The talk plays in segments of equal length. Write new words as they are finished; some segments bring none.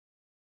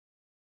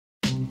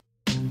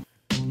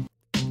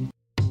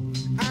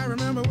I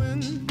remember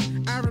when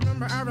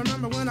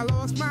I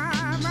lost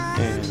my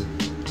mind. And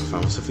I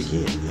found myself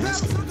again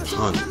asking,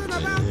 pondering,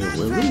 and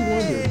we really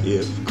wonder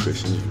if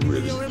Christians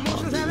really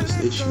ponder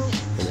this issue,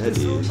 and that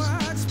is,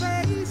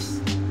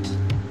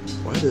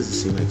 why does it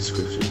seem like the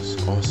scriptures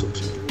also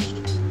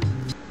changed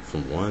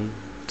from one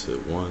to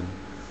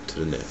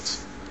the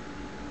next?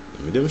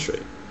 Let me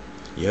demonstrate.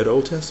 You have the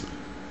Old Testament,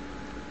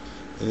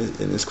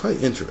 and it's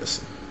quite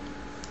interesting.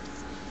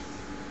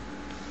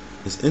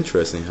 It's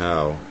interesting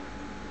how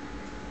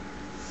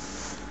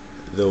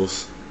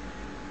those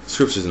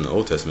scriptures in the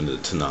Old Testament, the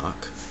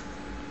Tanakh,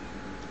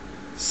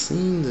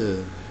 seem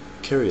to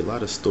carry a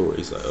lot of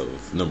stories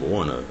of, number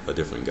one, a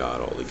different God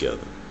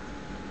altogether.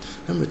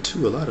 Number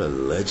two, a lot of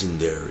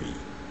legendary,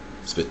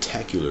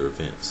 spectacular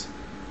events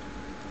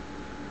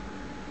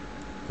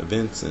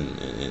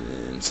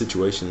and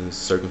situations,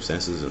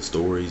 circumstances, and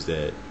stories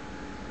that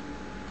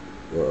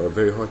are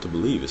very hard to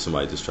believe if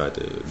somebody just tried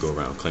to go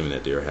around claiming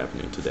that they are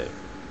happening today.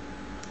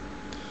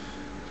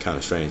 Kind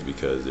of strange,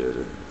 because they're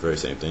the very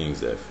same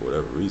things that, for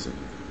whatever reason,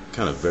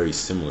 kind of very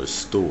similar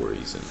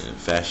stories and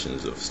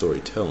fashions of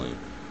storytelling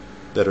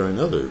that are in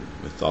other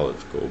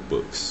mythological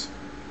books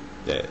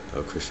that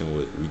a Christian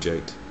would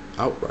reject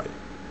outright,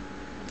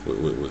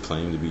 would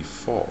claim to be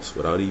false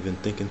without even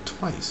thinking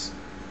twice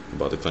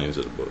about the claims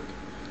of the book.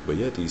 But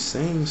yet these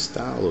same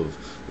style of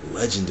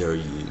legendary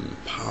and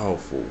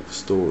powerful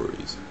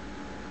stories,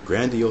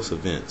 grandiose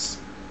events,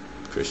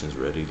 Christians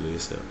readily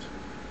accept.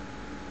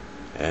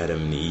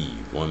 Adam and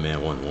Eve, one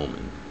man, one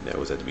woman, that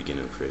was at the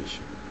beginning of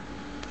creation.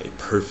 A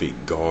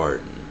perfect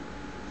garden,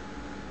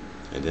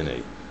 and then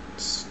a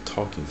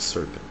talking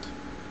serpent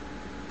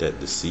that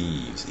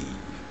deceives Eve,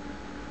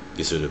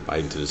 gets her to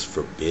bite into this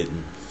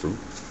forbidden fruit.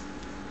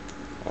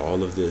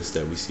 All of this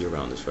that we see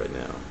around us right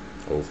now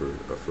over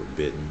a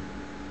forbidden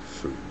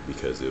fruit,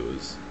 because it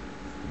was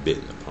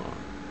bitten upon,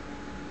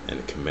 and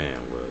the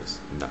command was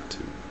not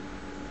to.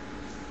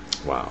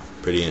 Wow,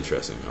 pretty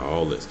interesting.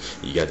 All this,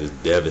 you got this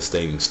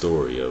devastating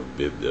story of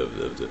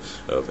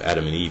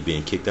Adam and Eve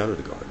being kicked out of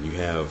the garden. You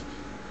have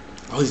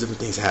all these different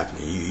things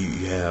happening.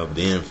 You have,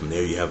 then from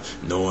there you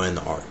have Noah and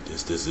the ark.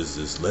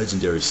 This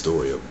legendary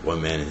story of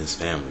one man and his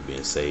family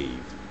being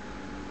saved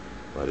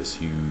by this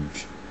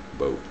huge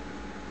boat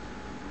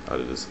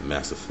out of this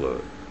massive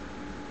flood.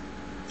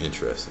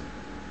 Interesting.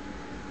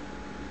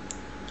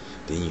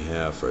 Then you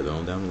have, further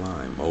on down the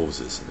line,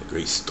 Moses and the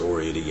great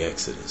story of the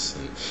Exodus,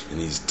 and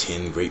these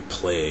 10 great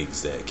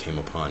plagues that came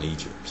upon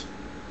Egypt.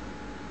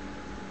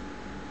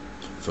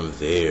 From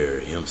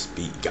there,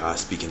 God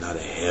speaking out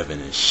of heaven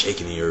and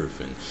shaking the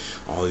earth, and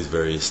all these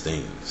various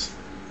things,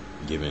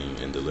 giving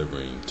and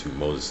delivering to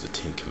Moses the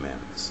 10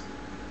 Commandments.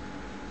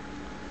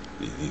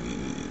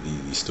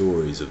 The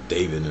stories of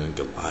David and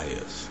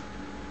Goliath,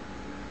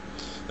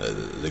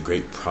 the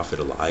great prophet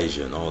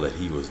Elijah and all that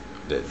he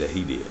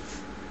did.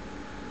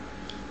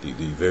 The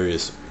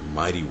various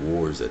mighty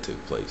wars that took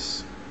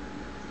place.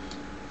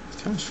 It's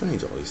kind of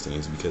strange, all these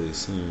things, because they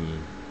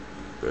seem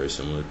very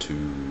similar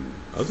to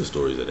other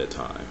stories at that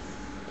time.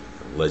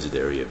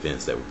 Legendary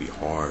events that would be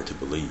hard to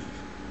believe.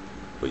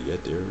 But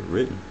yet they're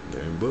written.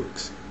 They're in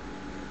books.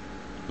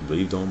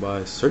 Believed on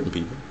by certain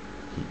people.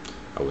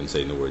 I wouldn't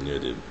say nowhere near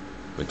the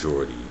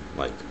majority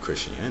like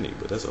Christianity,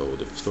 but that's a whole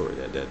different story.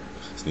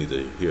 That's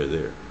neither here or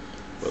there.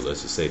 But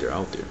let's just say they're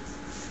out there.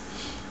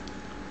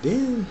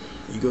 Then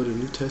you go to the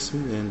New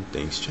Testament and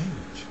things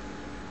change.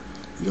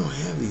 You don't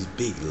have these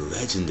big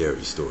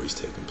legendary stories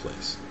taking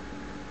place.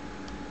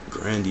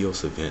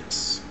 Grandiose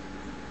events.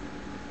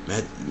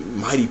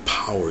 Mighty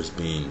powers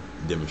being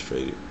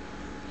demonstrated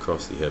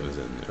across the heavens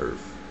and the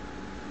earth.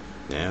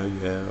 Now you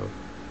have,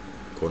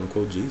 quote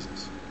unquote,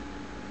 Jesus,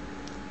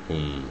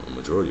 whom a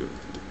majority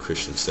of the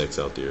Christian sects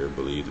out there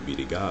believe to be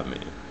the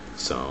God-man.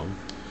 Some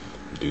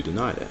do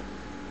deny that,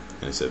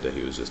 and accept that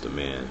he was just a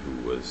man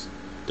who was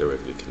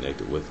directly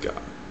connected with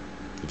God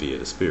via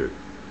the Spirit.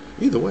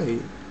 Either way,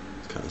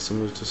 it's kind of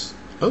similar to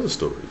other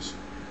stories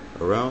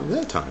around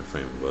that time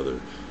frame of other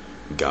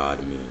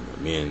God-men, or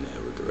men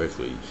that were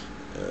directly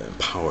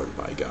empowered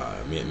by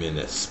God, men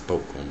that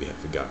spoke on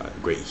behalf of God,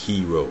 great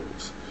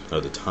heroes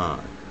of the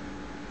time.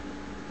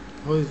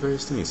 All these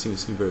various things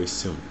seem very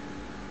similar.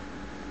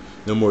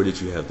 No more did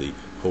you have the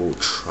whole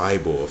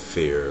tribal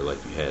affair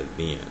like you had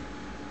then.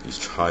 These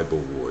tribal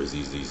wars,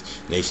 these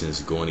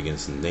nations going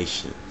against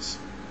nations,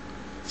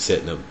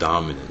 setting up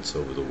dominance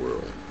over the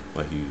world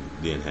like you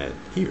then had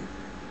here.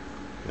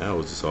 Now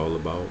it's just all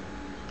about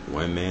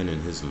one man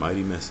and his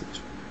mighty message.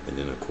 And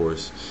then, of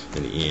course,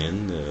 in the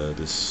end,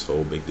 this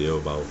whole big deal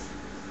about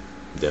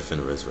death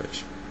and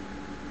resurrection.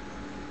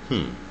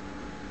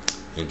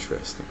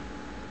 Interesting.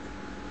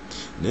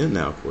 And then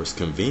now, of course,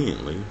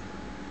 conveniently,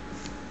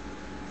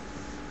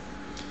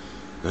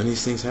 none of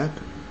these things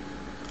happen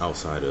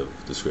outside of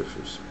the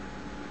scriptures.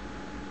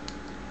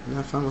 And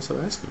I found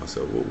myself asking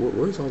myself,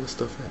 where's all this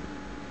stuff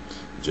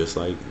at? Just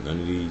like none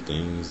of the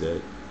things that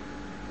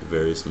the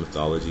various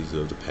mythologies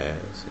of the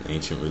past and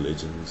ancient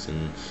religions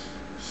and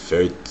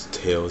fairy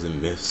tales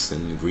and myths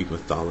and Greek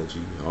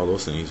mythology, all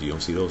those things, you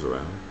don't see those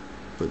around.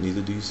 but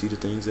neither do you see the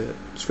things that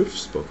Scripture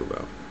spoke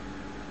about.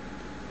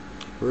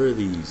 Where are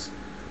these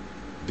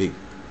big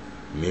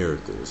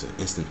miracles and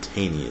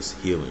instantaneous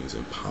healings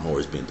and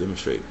powers being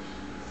demonstrated?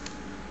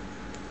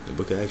 The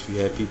book of Acts, you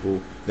had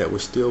people that were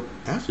still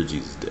after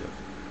Jesus' death,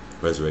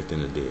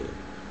 resurrecting the dead,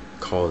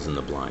 causing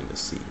the blind to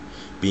see,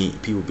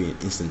 people being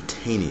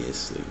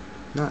instantaneously,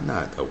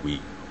 not a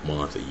week,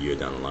 month, a year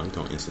down the line, we're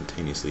talking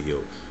instantaneously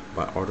healed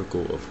by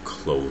article of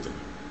clothing.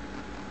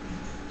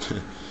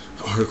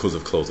 Articles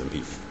of clothing,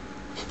 people.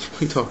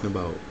 What are you talking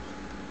about?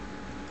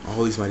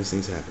 All these mighty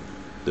things happen.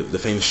 The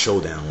famous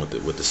showdown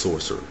with the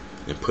sorcerer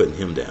and putting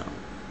him down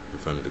in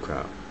front of the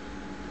crowd.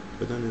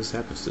 But none of this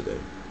happens today.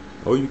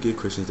 Or you get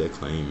Christians that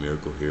claim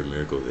miracle here,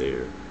 miracle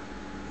there.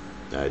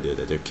 The idea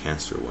that their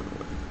cancer went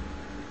away,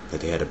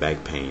 that they had a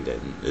back pain that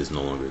is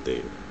no longer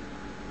there.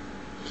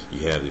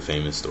 You have the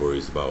famous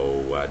stories about,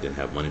 oh, I didn't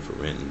have money for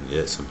rent, and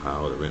yet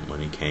somehow the rent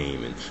money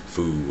came and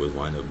food was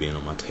wind up being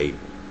on my table.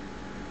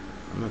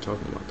 I'm not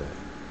talking about that.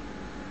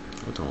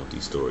 I'm talking about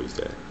these stories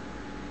that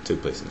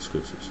took place in the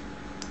Scriptures.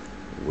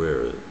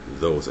 Where are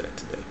those at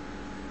today?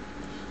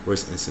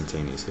 Where's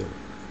instantaneous healing?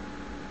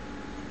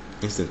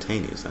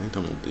 Instantaneous. I ain't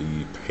talking about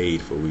you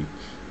paid for a week,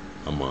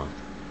 a month,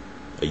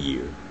 a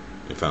year,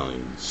 and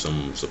finally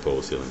some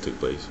supposed healing took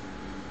place.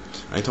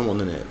 I ain't talking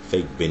about none of that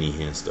fake Benny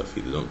Hinn stuff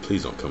either.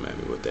 Please don't come at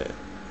me with that.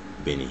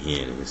 Benny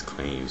Hinn and his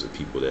claims of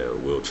people that are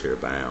wheelchair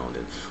bound,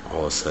 and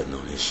all of a sudden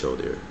on his show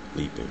they're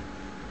leaping.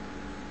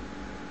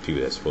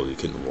 People that supposedly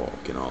couldn't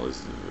walk and all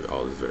this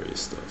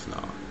various stuff.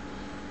 Nah.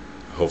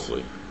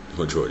 Hopefully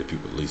the majority of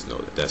people at least know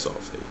that that's all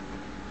fake.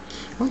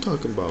 I'm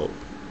talking about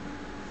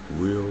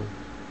real,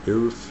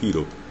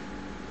 irrefutable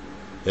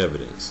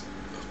evidence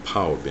of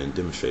power being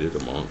demonstrated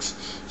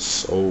amongst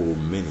so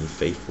many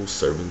faithful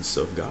servants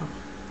of God.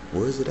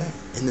 Where is it at?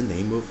 In the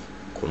name of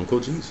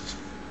quote-unquote Jesus.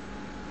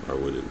 Or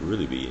would it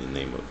really be in the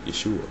name of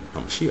Yeshua,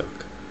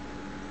 HaMashiach?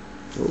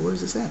 Where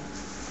is this at?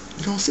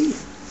 You don't see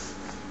it.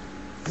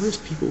 Where's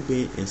people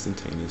being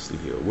instantaneously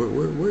healed?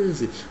 Where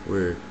is it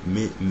where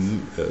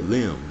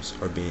limbs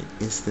are being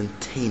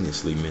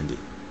instantaneously mended?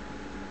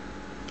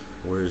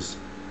 Where's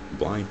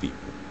blind people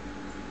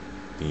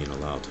being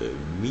allowed to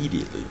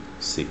immediately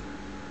see?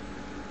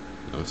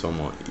 I'm talking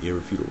about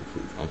irrefutable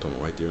proof. I'm talking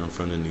about right there in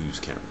front of the news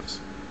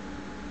cameras.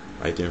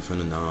 Right there in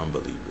front of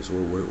non-believers.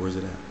 Where's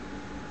it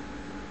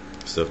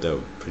at? Stuff that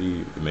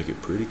would make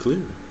it pretty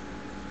clear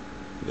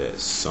that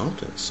some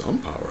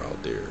power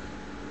out there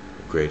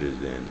greater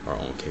than our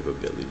own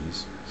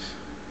capabilities,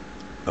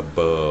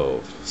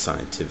 above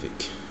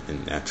scientific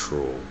and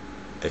natural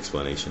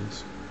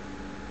explanations,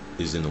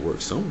 is in the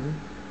works somewhere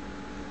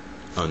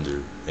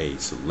under a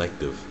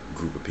selective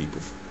group of people.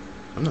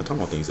 I'm not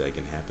talking about things that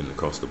can happen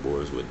across the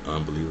boards with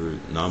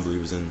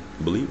non-believers and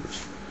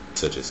believers,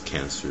 such as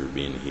cancer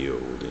being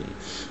healed and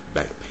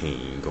back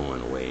pain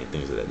going away and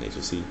things of that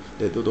nature. See,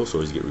 those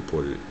stories get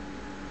reported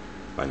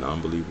by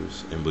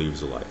non-believers and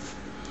believers alike.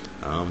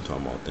 I'm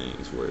talking about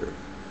things where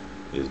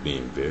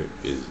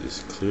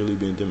it's clearly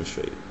being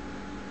demonstrated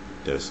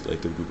that a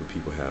selective group of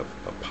people have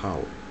a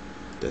power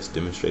that's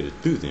demonstrated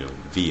through them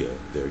via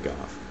their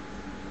God.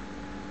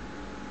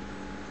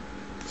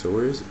 So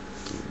where is it?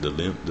 The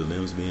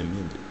limbs being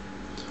mended,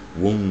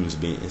 wounds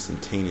being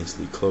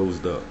instantaneously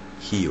closed up,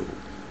 healed,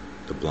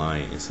 the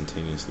blind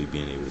instantaneously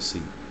being able to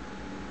see,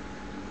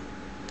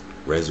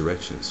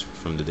 resurrections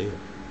from the dead.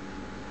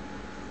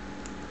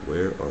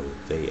 Where are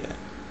they at?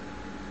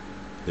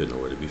 They're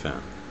nowhere to be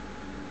found.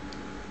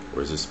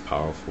 Where's this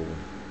powerful,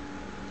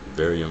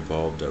 very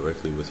involved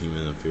directly with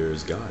human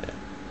affairs God at?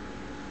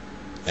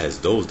 As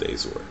those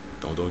days were.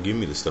 Don't give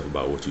me the stuff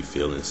about what you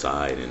feel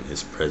inside and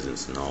His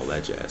presence and all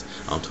that jazz.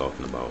 I'm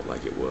talking about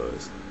like it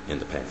was in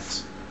the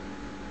past.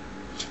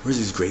 Where's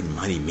these great and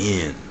mighty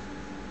men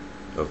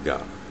of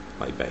God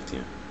like back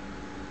then?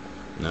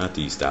 Not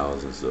these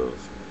thousands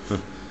of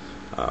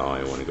I don't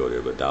even want to go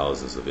there, but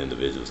thousands of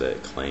individuals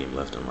that claim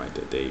left and right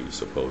that they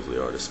supposedly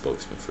are the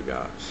spokesman for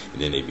God,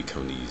 and then they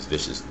become these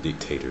vicious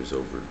dictators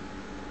over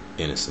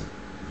innocent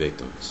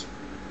victims.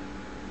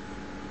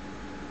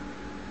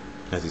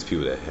 Not these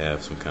people that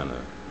have some kind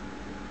of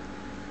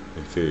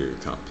inferior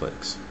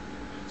complex,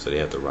 so they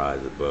have to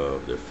rise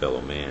above their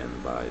fellow man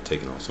by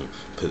taking on some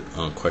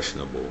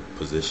unquestionable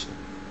position,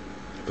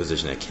 a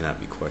position that cannot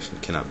be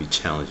questioned, cannot be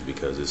challenged,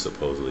 because it's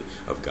supposedly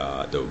of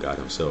God, though God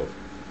Himself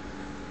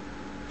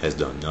has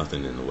done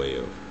nothing in the way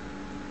of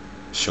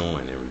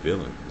showing and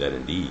revealing that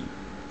indeed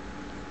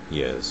He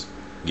has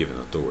given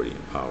authority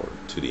and power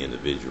to the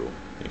individual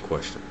in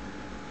question.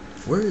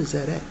 Where is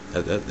that at?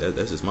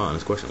 That's just my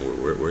honest question.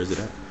 Where is it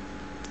at?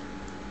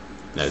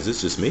 Now, is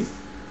this just me?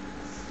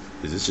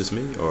 Is this just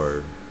me,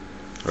 or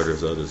are there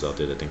others out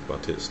there that think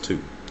about this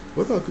too?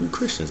 What about you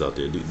Christians out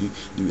there? Do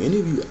any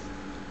of you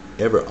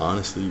ever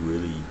honestly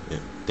really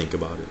think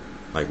about it?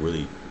 Like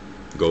really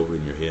go over it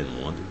in your head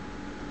and wonder,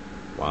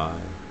 why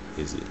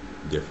is it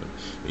different?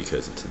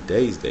 Because in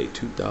today's day,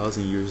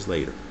 2,000 years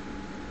later,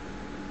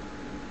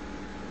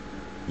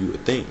 you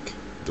would think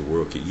the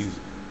world could use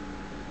it.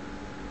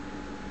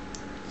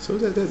 So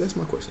that's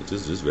my question.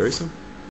 Just very simple.